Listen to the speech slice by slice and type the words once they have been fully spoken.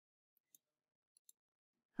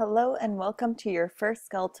Hello and welcome to your first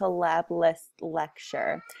skeletal lab list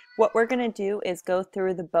lecture. What we're going to do is go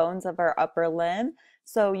through the bones of our upper limb.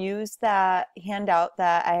 So use that handout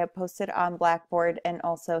that I have posted on Blackboard and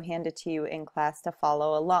also hand it to you in class to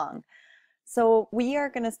follow along. So we are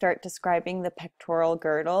going to start describing the pectoral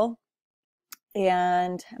girdle.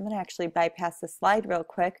 And I'm going to actually bypass the slide real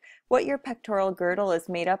quick. What your pectoral girdle is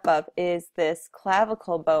made up of is this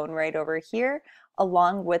clavicle bone right over here,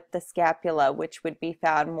 along with the scapula, which would be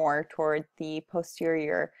found more toward the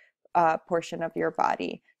posterior portion of your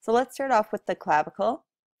body. So let's start off with the clavicle.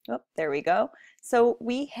 Oh, there we go. So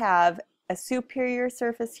we have a superior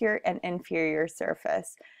surface here and inferior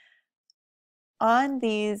surface. On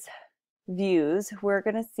these views, we're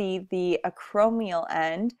going to see the acromial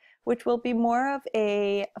end, which will be more of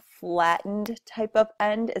a flattened type of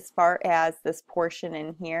end as far as this portion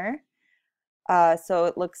in here. So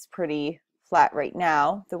it looks pretty flat right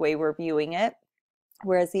now, the way we're viewing it.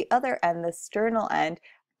 Whereas the other end, the sternal end,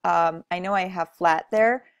 I know I have flat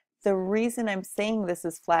there. The reason I'm saying this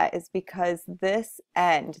is flat is because this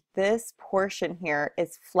end, this portion here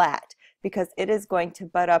is flat because it is going to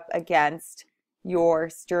butt up against your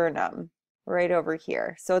sternum right over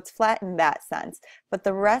here. So it's flat in that sense, but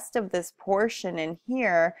the rest of this portion in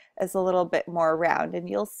here is a little bit more round, and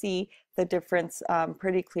you'll see the difference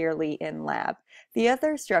pretty clearly in lab. The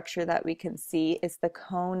other structure that we can see is the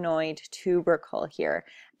conoid tubercle here.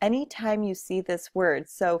 Anytime you see this word,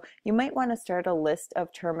 so you might want to start a list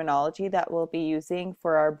of terminology that we'll be using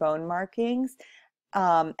for our bone markings,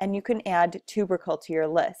 and you can add tubercle to your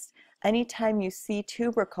list. Anytime you see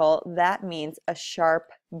tubercle, that means a sharp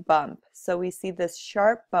bump. So we see this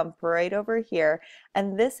sharp bump right over here,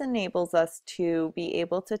 and this enables us to be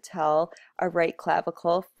able to tell a right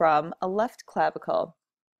clavicle from a left clavicle.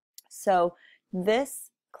 So this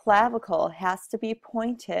clavicle has to be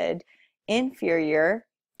pointed inferior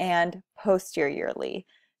and posteriorly.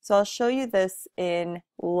 So I'll show you this in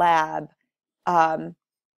lab. And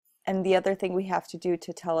the other thing we have to do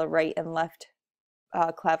to tell a right and left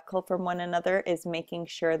clavicle from one another is making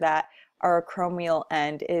sure that our acromial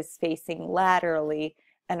end is facing laterally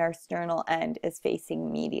and our sternal end is facing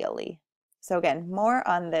medially. So again, more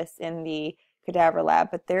on this in the cadaver lab,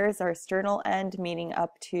 but there's our sternal end meeting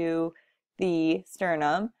up to the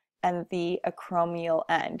sternum, and the acromial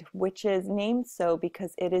end, which is named so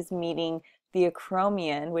because it is meeting the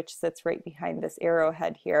acromion, which sits right behind this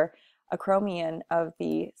arrowhead here, acromion of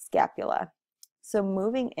the scapula. So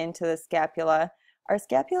moving into the scapula, our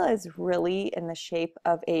scapula is really in the shape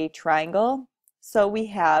of a triangle. So we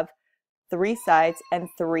have 3 sides and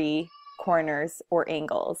 3 corners or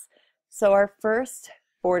angles. So our first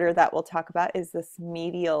border that we'll talk about is this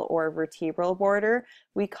medial or vertebral border.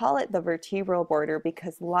 We call it the vertebral border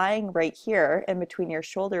because lying right here in between your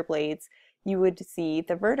shoulder blades, you would see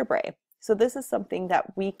the vertebrae. So this is something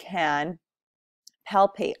that we can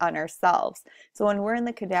palpate on ourselves. So when we're in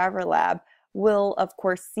the cadaver lab, we'll of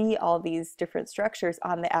course see all these different structures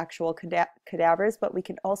on the actual cadavers, but we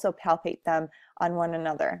can also palpate them on one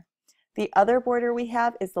another. The other border we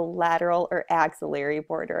have is the lateral or axillary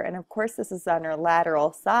border, and of course this is on our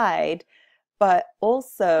lateral side, but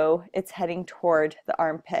also it's heading toward the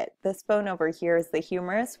armpit. This bone over here is the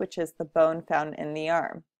humerus, which is the bone found in the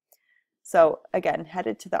arm. So again,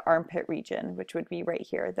 headed to the armpit region, which would be right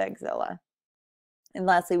here, the axilla. And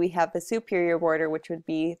lastly, we have the superior border, which would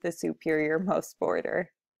be the superior-most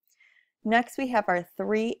border. Next, we have our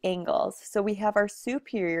 3 angles. So we have our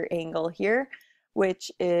superior angle here, which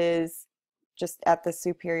is just at the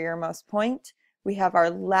superior-most point. We have our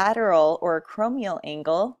lateral or acromial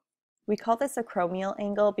angle. We call this acromial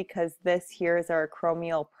angle because this here is our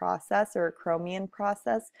acromial process or acromion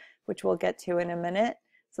process, which we'll get to in a minute.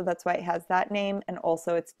 So that's why it has that name, and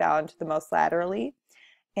also it's bound the most laterally.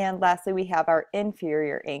 And lastly, we have our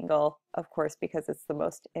inferior angle, of course, because it's the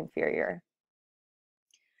most inferior.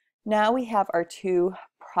 Now we have our 2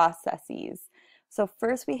 processes. So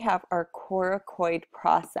first we have our coracoid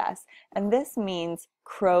process, and this means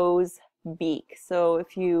crow's beak. So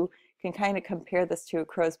if you can kind of compare this to a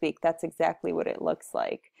crow's beak, that's exactly what it looks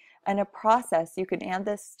like. And a process, you can add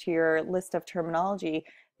this to your list of terminology,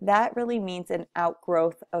 that really means an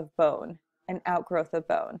outgrowth of bone, an outgrowth of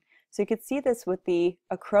bone. So you could see this with the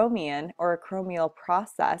acromion or acromial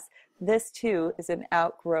process. This too is an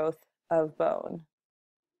outgrowth of bone.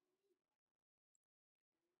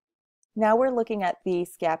 Now we're looking at the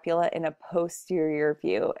scapula in a posterior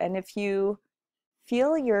view. And if you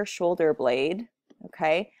feel your shoulder blade,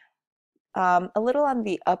 okay, a little on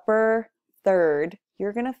the upper third,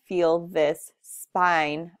 you're going to feel this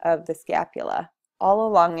spine of the scapula all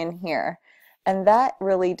along in here. And that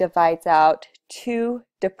really divides out 2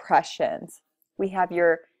 depressions. We have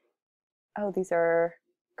your, oh, these are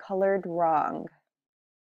colored wrong.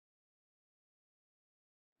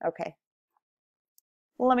 Okay.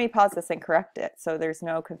 Well, let me pause this and correct it so there's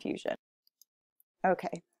no confusion.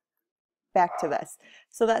 Okay, back to this.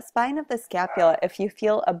 So that spine of the scapula, if you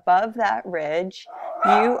feel above that ridge,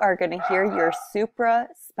 you are going to hear your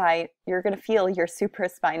supraspine, you're going to feel your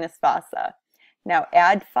supraspinous fossa. Now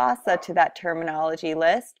add fossa to that terminology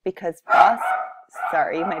list because fossa,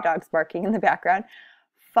 sorry, my dog's barking in the background.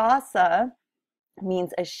 Fossa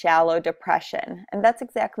means a shallow depression, and that's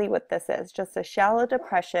exactly what this is, just a shallow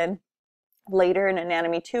depression. Later in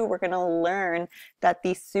Anatomy 2, we're going to learn that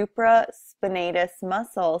the supraspinatus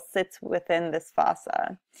muscle sits within this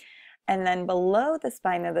fossa. And then below the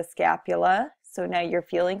spine of the scapula, so now you're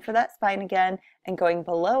feeling for that spine again, and going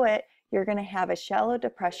below it, you're going to have a shallow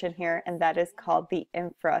depression here, and that is called the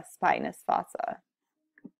infraspinous fossa.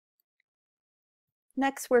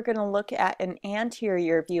 Next, we're going to look at an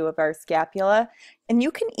anterior view of our scapula, and you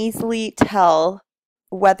can easily tell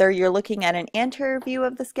whether you're looking at an anterior view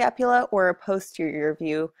of the scapula or a posterior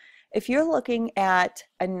view. If you're looking at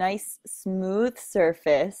a nice smooth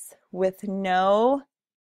surface with no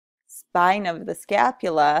spine of the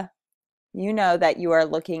scapula, you know that you are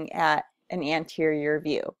looking at an anterior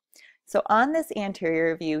view. So on this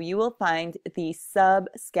anterior view, you will find the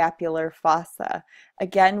subscapular fossa.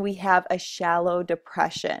 Again, we have a shallow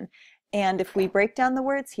depression. And if we break down the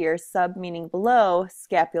words here, sub meaning below,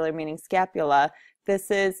 scapular meaning scapula,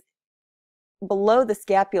 this is below the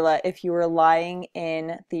scapula if you were lying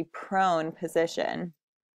in the prone position.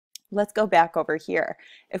 Let's go back over here.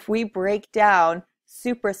 If we break down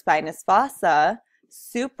supraspinous fossa,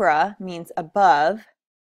 supra means above,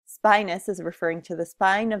 spinous is referring to the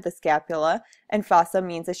spine of the scapula, and fossa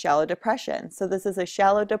means a shallow depression. So this is a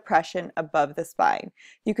shallow depression above the spine.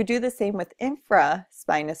 You could do the same with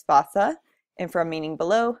infraspinous fossa, infra meaning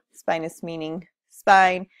below, spinous meaning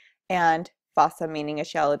spine, and fossa meaning a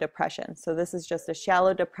shallow depression. So this is just a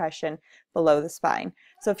shallow depression below the spine.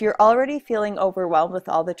 So if you're already feeling overwhelmed with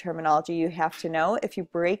all the terminology you have to know, if you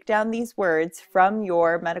break down these words from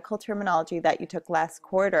your medical terminology that you took last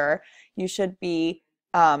quarter, you should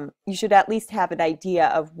at least have an idea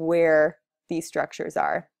of where these structures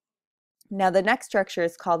are. Now the next structure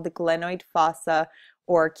is called the glenoid fossa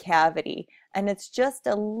or cavity, and it's just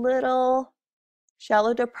a little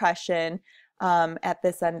shallow depression at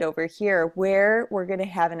this end over here where we're going to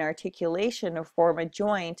have an articulation or form a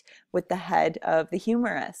joint with the head of the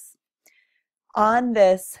humerus. On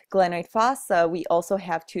this glenoid fossa, we also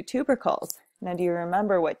have two tubercles. Now do you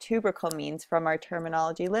remember what tubercle means from our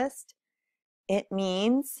terminology list? It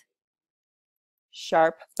means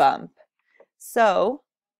sharp bump. So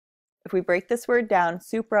if we break this word down,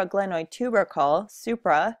 supraglenoid tubercle,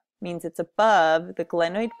 supra means it's above the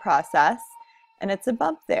glenoid process and it's a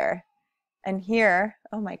bump there. And here,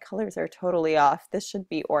 oh, my colors are totally off. This should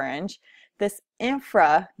be orange. This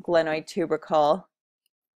infraglenoid tubercle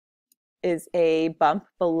is a bump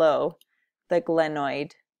below the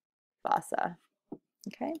glenoid fossa.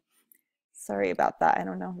 Okay, sorry about that. I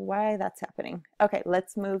don't know why that's happening. Okay,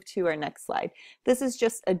 let's move to our next slide. This is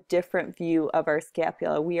just a different view of our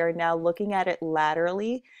scapula. We are now looking at it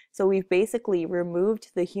laterally. So we've basically removed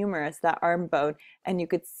the humerus, that arm bone, and you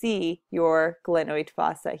could see your glenoid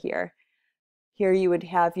fossa here. Here you would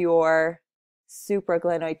have your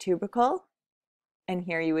supraglenoid tubercle, and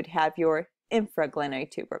here you would have your infraglenoid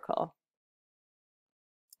tubercle.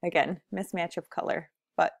 Again, mismatch of color,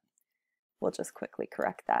 but we'll just quickly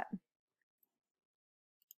correct that.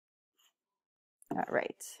 All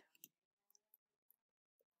right.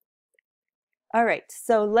 All right,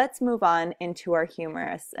 so let's move on into our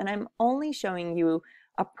humerus, and I'm only showing you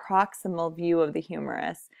a proximal view of the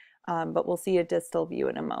humerus, but we'll see a distal view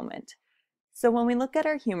in a moment. So when we look at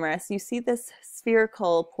our humerus, you see this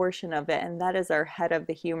spherical portion of it, and that is our head of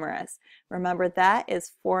the humerus. Remember, that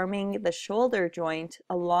is forming the shoulder joint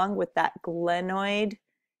along with that glenoid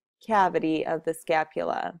cavity of the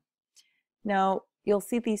scapula. Now, you'll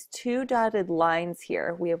see these two dotted lines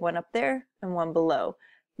here. We have one up there and one below.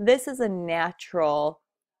 This is a natural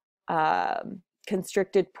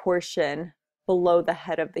constricted portion below the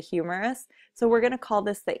head of the humerus. So we're going to call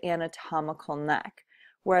this the anatomical neck,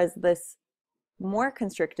 whereas this more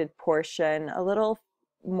constricted portion, a little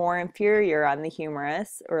more inferior on the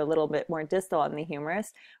humerus or a little bit more distal on the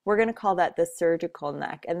humerus, we're going to call that the surgical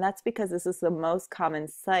neck. And that's because this is the most common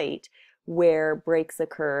site where breaks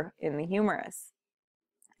occur in the humerus.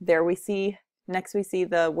 There we see, next we see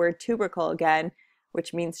the word tubercle again,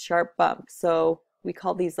 which means sharp bump. So we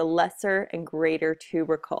call these the lesser and greater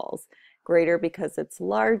tubercles. greater because it's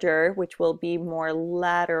larger, which will be more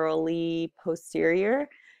laterally posterior,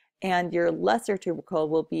 and your lesser tubercle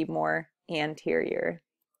will be more anterior.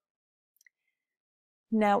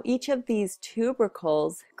 Now, each of these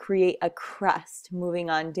tubercles create a crest moving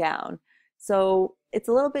on down. So it's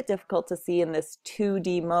a little bit difficult to see in this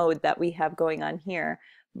 2D mode that we have going on here,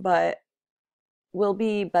 but we'll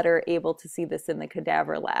be better able to see this in the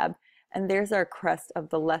cadaver lab. And there's our crest of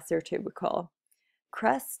the lesser tubercle.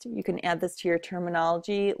 Crest, you can add this to your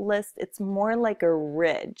terminology list. It's more like a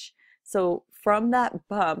ridge. So from that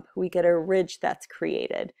bump, we get a ridge that's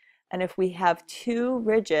created. And if we have two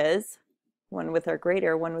ridges, one with our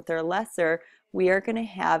greater, one with our lesser, we are going to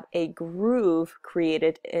have a groove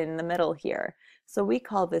created in the middle here. So we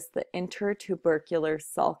call this the intertubercular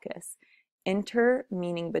sulcus. Inter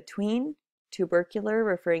meaning between, tubercular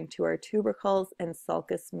referring to our tubercles, and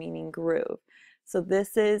sulcus meaning groove. So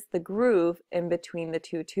this is the groove in between the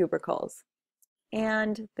two tubercles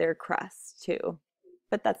and their crest too,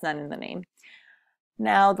 but that's not in the name.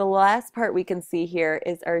 Now the last part we can see here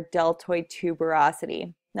is our deltoid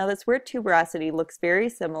tuberosity. Now this word tuberosity looks very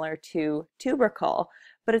similar to tubercle,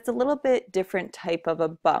 but it's a little bit different type of a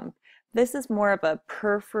bump. This is more of a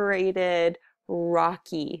perforated,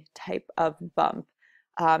 rocky type of bump,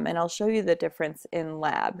 and I'll show you the difference in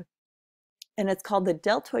lab. And it's called the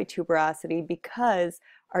deltoid tuberosity because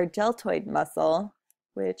our deltoid muscle,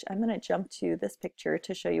 which I'm going to jump to this picture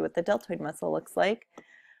to show you what the deltoid muscle looks like.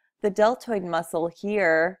 The deltoid muscle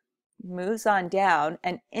here moves on down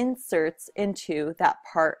and inserts into that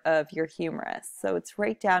part of your humerus. So it's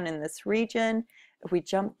right down in this region. If we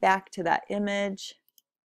jump back to that image,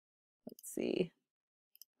 let's see,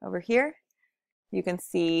 over here, you can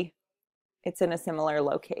see it's in a similar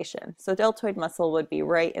location. So deltoid muscle would be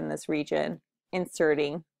right in this region,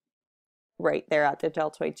 inserting right there at the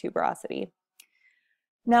deltoid tuberosity.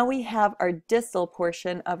 Now we have our distal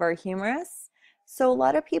portion of our humerus. So a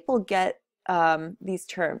lot of people get these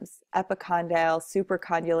terms, epicondyle,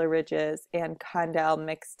 supercondylar ridges, and condyle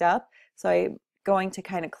mixed up. So I'm going to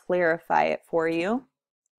kind of clarify it for you.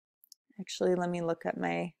 Actually, let me look at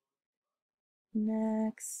my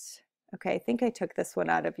next. Okay, I think I took this one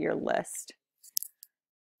out of your list,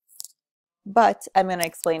 but I'm going to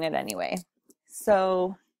explain it anyway.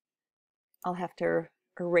 So I'll have to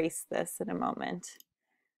erase this in a moment.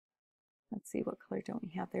 Let's see, what color don't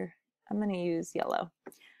we have there? I'm going to use yellow.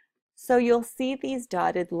 So you'll see these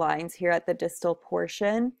dotted lines here at the distal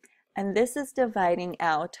portion, and this is dividing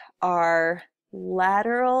out our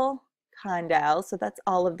lateral condyle. So that's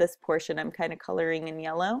all of this portion I'm kind of coloring in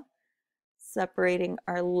yellow, separating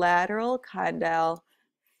our lateral condyle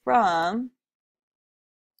from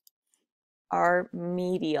our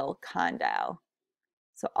medial condyle.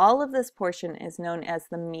 So all of this portion is known as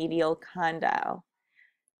the medial condyle.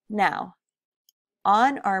 Now,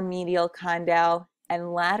 on our medial condyle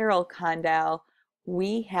and lateral condyle,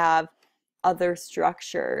 we have other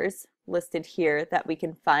structures listed here that we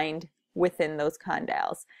can find within those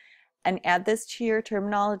condyles. And add this to your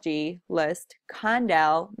terminology list.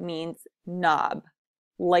 Condyle means knob,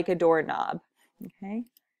 like a doorknob. Okay,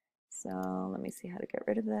 so let me see how to get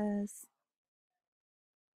rid of this.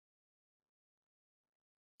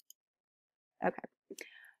 Okay.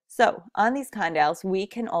 So on these condyles, we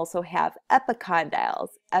can also have epicondyles.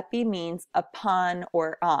 Epi means upon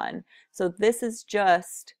or on. So this is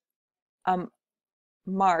just a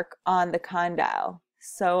mark on the condyle.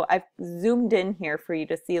 So I've zoomed in here for you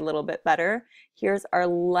to see a little bit better. Here's our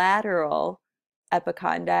lateral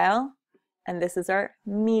epicondyle, and this is our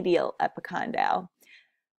medial epicondyle.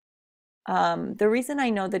 The reason I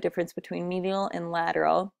know the difference between medial and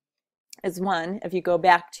lateral is one, if you go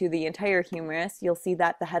back to the entire humerus, you'll see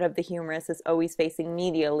that the head of the humerus is always facing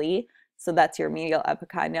medially, so that's your medial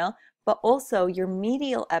epicondyle, but also your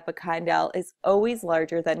medial epicondyle is always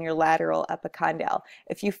larger than your lateral epicondyle.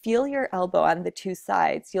 If you feel your elbow on the two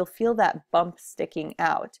sides, you'll feel that bump sticking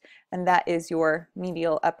out, and that is your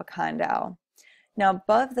medial epicondyle. Now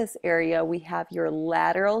above this area, we have your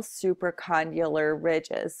lateral supracondylar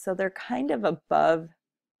ridges, so they're kind of above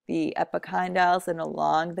the epicondyles and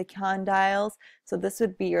along the condyles. So this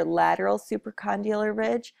would be your lateral supracondylar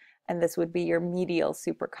ridge, and this would be your medial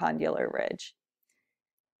supracondylar ridge.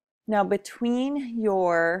 Now between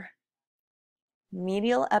your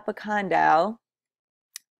medial epicondyle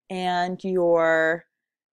and your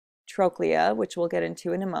trochlea, which we'll get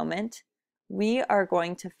into in a moment, we are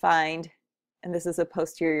going to find, and this is a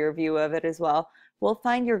posterior view of it as well, we'll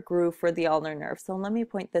find your groove for the ulnar nerve. So let me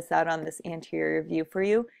point this out on this anterior view for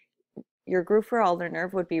you. Your groove for ulnar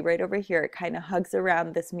nerve would be right over here. It kind of hugs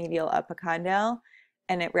around this medial epicondyle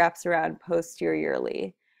and it wraps around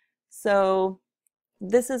posteriorly. So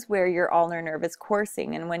this is where your ulnar nerve is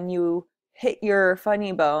coursing, and when you hit your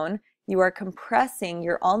funny bone, you are compressing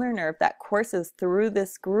your ulnar nerve that courses through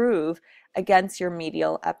this groove against your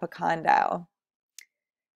medial epicondyle.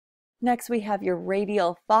 Next, we have your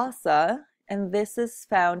radial fossa, and this is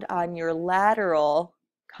found on your lateral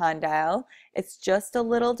condyle. It's just a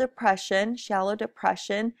little depression, shallow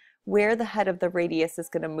depression, where the head of the radius is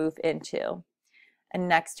going to move into. And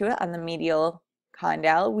next to it on the medial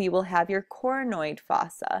condyle, we will have your coronoid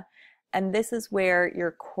fossa. And this is where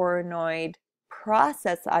your coronoid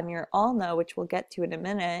process on your ulna, which we'll get to in a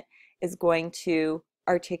minute, is going to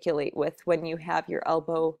articulate with when you have your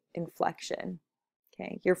elbow inflection.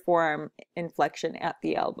 Okay, your forearm inflection at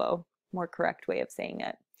the elbow, more correct way of saying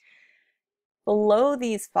it. Below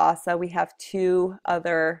these fossa, we have two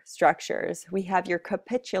other structures. We have your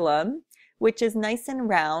capitulum, which is nice and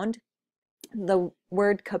round. The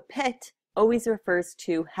word capit always refers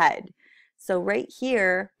to head. So right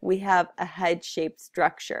here, we have a head-shaped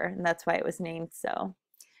structure, and that's why it was named so.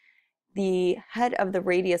 The head of the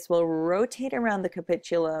radius will rotate around the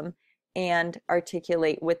capitulum and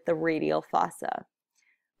articulate with the radial fossa.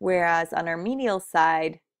 Whereas on our medial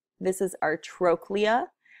side, this is our trochlea,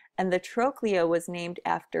 and the trochlea was named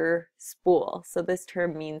after spool. So this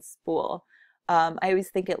term means spool. I always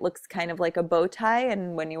think it looks kind of like a bow tie,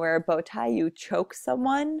 and when you wear a bow tie, you choke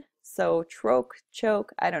someone. So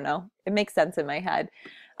choke, I don't know. It makes sense in my head.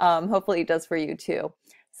 Hopefully it does for you too.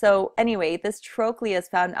 So anyway, this trochlea is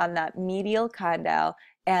found on that medial condyle,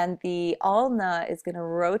 and the ulna is going to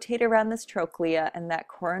rotate around this trochlea, and that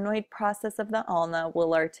coronoid process of the ulna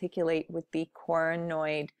will articulate with the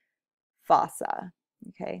coronoid fossa.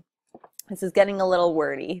 Okay, this is getting a little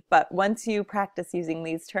wordy, but once you practice using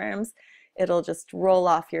these terms, it'll just roll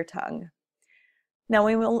off your tongue. Now,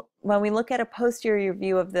 when we look at a posterior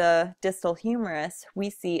view of the distal humerus, we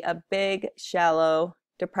see a big, shallow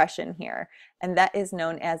depression here, and that is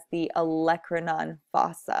known as the olecranon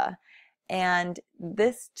fossa. And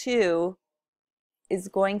this too is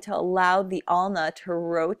going to allow the ulna to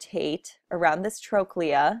rotate around this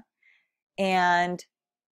trochlea, and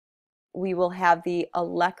we will have the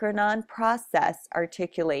olecranon process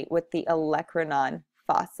articulate with the olecranon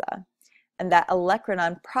fossa. And that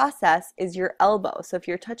olecranon process is your elbow. So if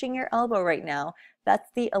you're touching your elbow right now, that's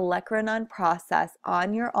the olecranon process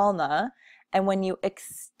on your ulna. And when you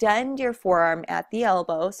extend your forearm at the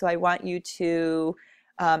elbow, so I want you to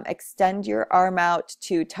extend your arm out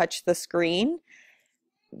to touch the screen,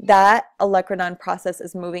 that olecranon process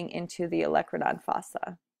is moving into the olecranon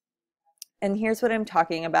fossa. And here's what I'm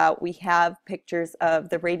talking about. We have pictures of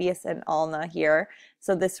the radius and ulna here.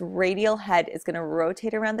 So this radial head is going to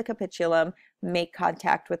rotate around the capitulum, make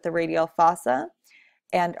contact with the radial fossa,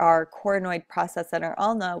 and our coronoid process on our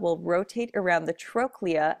ulna will rotate around the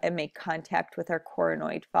trochlea and make contact with our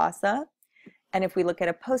coronoid fossa. And if we look at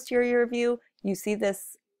a posterior view, you see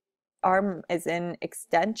this arm is in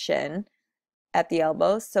extension at the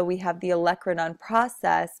elbow, so we have the olecranon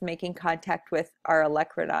process making contact with our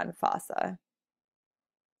olecranon fossa.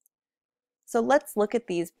 So let's look at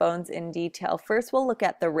these bones in detail. First, we'll look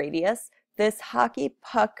at the radius. This hockey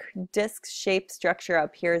puck disc-shaped structure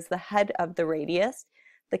up here is the head of the radius.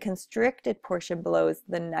 The constricted portion below is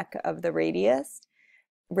the neck of the radius.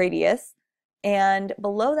 And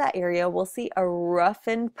below that area, we'll see a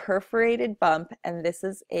roughened perforated bump, and this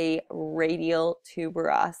is a radial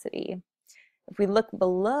tuberosity. If we look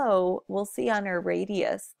below, we'll see on our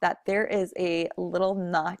radius that there is a little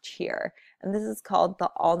notch here, and this is called the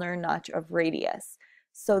ulnar notch of radius.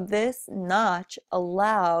 So this notch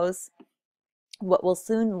allows what we'll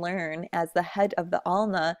soon learn as the head of the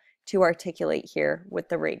ulna to articulate here with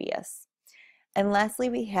the radius. And lastly,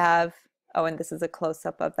 we have, oh, and this is a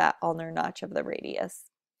close-up of that ulnar notch of the radius.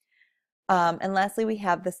 And lastly, we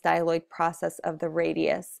have the styloid process of the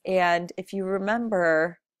radius. And if you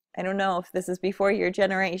remember, I don't know if this is before your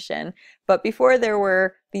generation, but before there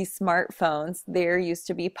were these smartphones, there used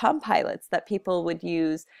to be Palm Pilots that people would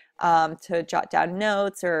use to jot down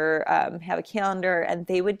notes or have a calendar, and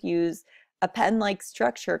they would use a pen-like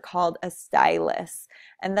structure called a stylus.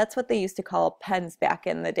 And that's what they used to call pens back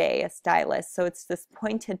in the day, a stylus. So it's this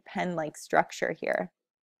pointed pen-like structure here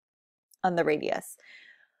on the radius.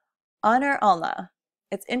 On our ulna,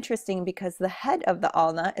 it's interesting because the head of the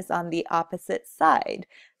ulna is on the opposite side.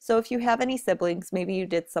 So if you have any siblings, maybe you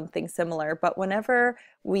did something similar, but whenever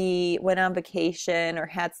we went on vacation or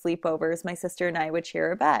had sleepovers, my sister and I would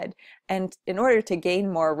share a bed. And in order to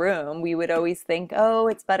gain more room, we would always think, oh,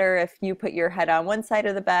 it's better if you put your head on one side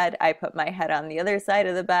of the bed, I put my head on the other side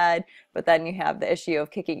of the bed, but then you have the issue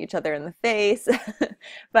of kicking each other in the face.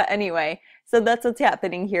 But anyway, So that's what's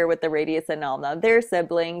happening here with the radius and ulna. They're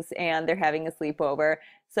siblings and they're having a sleepover.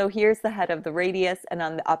 So here's the head of the radius, and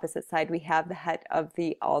on the opposite side we have the head of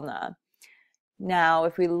the ulna. Now,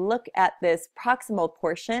 if we look at this proximal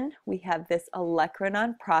portion, we have this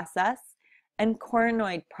olecranon process and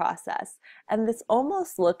coronoid process. And this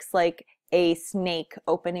almost looks like a snake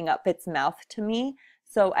opening up its mouth to me.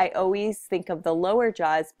 So I always think of the lower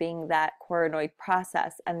jaw as being that coronoid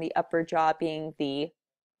process and the upper jaw being the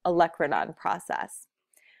olecranon process.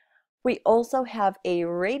 We also have a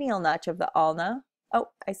radial notch of the ulna. Oh,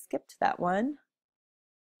 I skipped that one.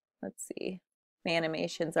 Let's see. My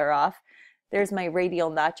animations are off. There's my radial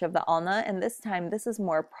notch of the ulna, and this time this is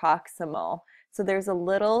more proximal. So there's a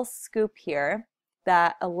little scoop here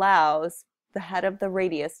that allows the head of the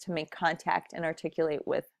radius to make contact and articulate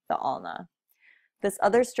with the ulna. This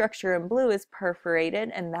other structure in blue is perforated,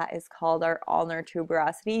 and that is called our ulnar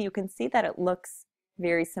tuberosity. You can see that it looks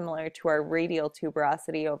very similar to our radial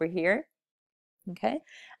tuberosity over here. Okay,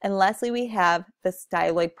 and lastly we have the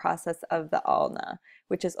styloid process of the ulna,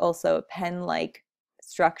 which is also a pen-like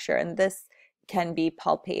structure, and this can be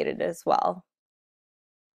palpated as well.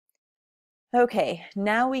 Okay,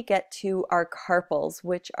 now we get to our carpals,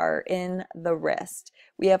 which are in the wrist.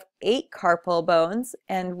 We have 8 carpal bones,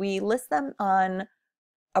 and we list them on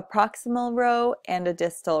a proximal row and a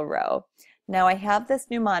distal row. Now I have this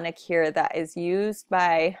mnemonic here that is used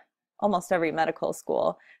by almost every medical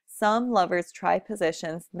school. Some lovers try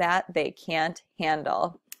positions that they can't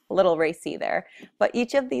handle. A little racy there. But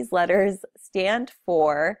each of these letters stand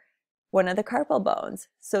for one of the carpal bones.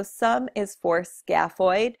 So some is for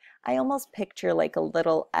scaphoid. I almost picture like a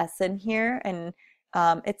little S in here, and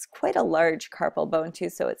it's quite a large carpal bone too,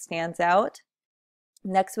 so it stands out.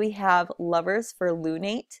 Next we have lovers for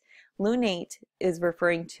lunate. Lunate is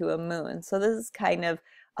referring to a moon. So this is kind of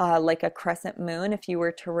like a crescent moon. If you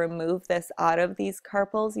were to remove this out of these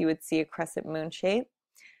carpals, you would see a crescent moon shape.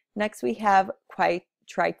 Next we have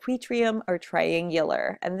triquetrium or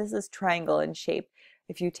triangular, and this is triangle in shape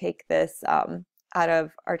if you take this out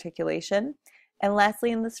of articulation. And lastly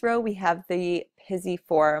in this row we have the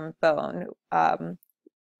pisiform bone,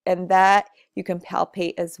 and that you can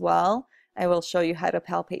palpate as well. I will show you how to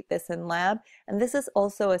palpate this in lab. And this is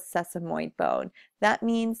also a sesamoid bone. That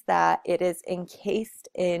means that it is encased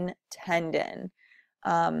in tendon.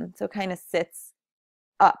 So kind of sits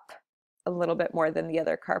up a little bit more than the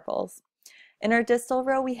other carpals. In our distal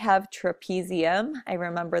row, we have trapezium. I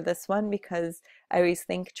remember this one because I always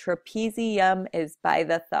think trapezium is by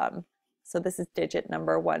the thumb. So this is digit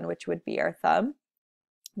number 1, which would be our thumb.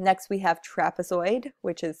 Next, we have trapezoid,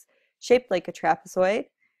 which is shaped like a trapezoid.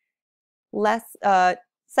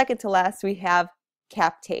 Second to last, we have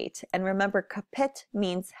captate. And remember, capit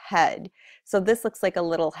means head. So this looks like a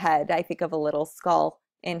little head. I think of a little skull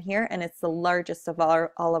in here, and it's the largest of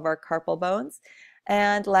all of our carpal bones.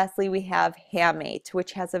 And lastly, we have hamate,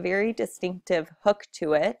 which has a very distinctive hook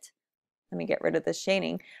to it. Let me get rid of the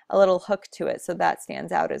shading. A little hook to it, so that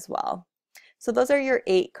stands out as well. So those are your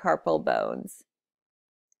 8 carpal bones.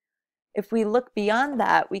 If we look beyond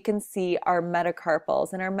that, we can see our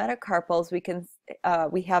metacarpals. And our metacarpals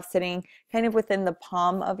we have sitting kind of within the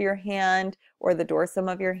palm of your hand or the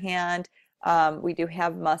dorsum of your hand. We do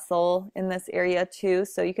have muscle in this area too,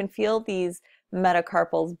 so you can feel these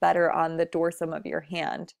metacarpals better on the dorsum of your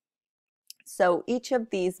hand. So each of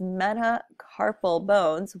these metacarpal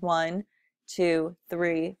bones, 1, 2,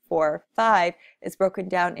 3, 4, 5, is broken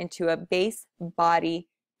down into a base, body,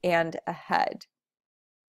 and a head.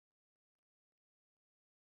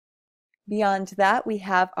 Beyond that, we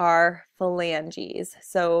have our phalanges.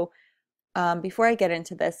 So before I get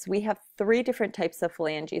into this, we have 3 different types of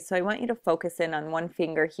phalanges. So I want you to focus in on one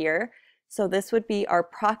finger here. So this would be our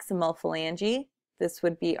proximal phalange. This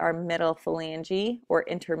would be our middle phalange or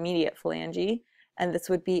intermediate phalange. And this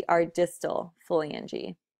would be our distal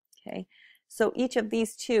phalange. Okay. So each of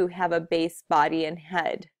these 2 have a base, body, and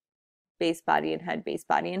head. Base, body, and head, base,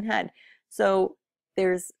 body, and head. So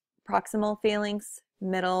there's proximal phalanx,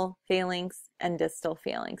 middle phalanx, and distal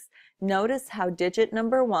phalanx. Notice how digit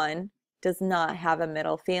number 1 does not have a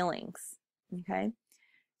middle phalanx. Okay,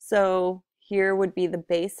 so here would be the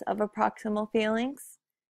base of a proximal phalanx,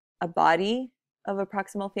 a body of a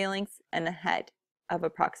proximal phalanx, and a head of a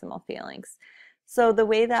proximal phalanx. So the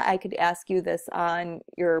way that I could ask you this on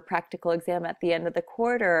your practical exam at the end of the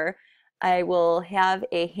quarter, I will have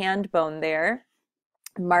a hand bone there,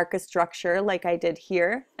 mark a structure like I did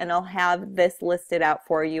here, and I'll have this listed out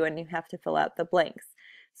for you, and you have to fill out the blanks.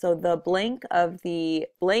 So the blank of the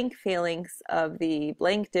blank phalanx of the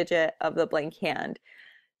blank digit of the blank hand.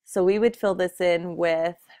 So we would fill this in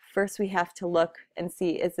with first we have to look and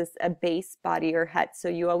see, is this a base, body, or head? So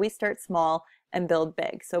you always start small and build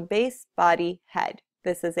big. So base, body, head.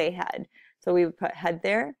 This is a head. So we would put head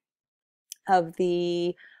there of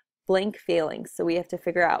the blank phalanx. So we have to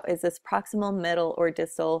figure out, is this proximal, middle, or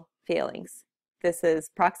distal phalanx? This is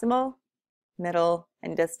proximal, middle,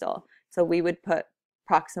 and distal. So we would put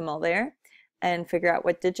proximal there and figure out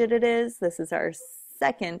what digit it is. This is our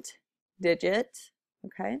second digit,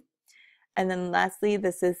 okay? And then lastly,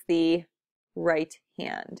 this is the right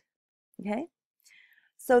hand, okay?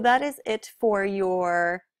 So that is it for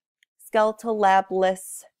your Skeletal Lab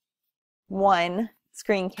List 1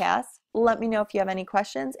 screencast. Let me know if you have any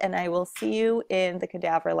questions, and I will see you in the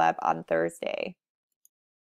Cadaver Lab on Thursday.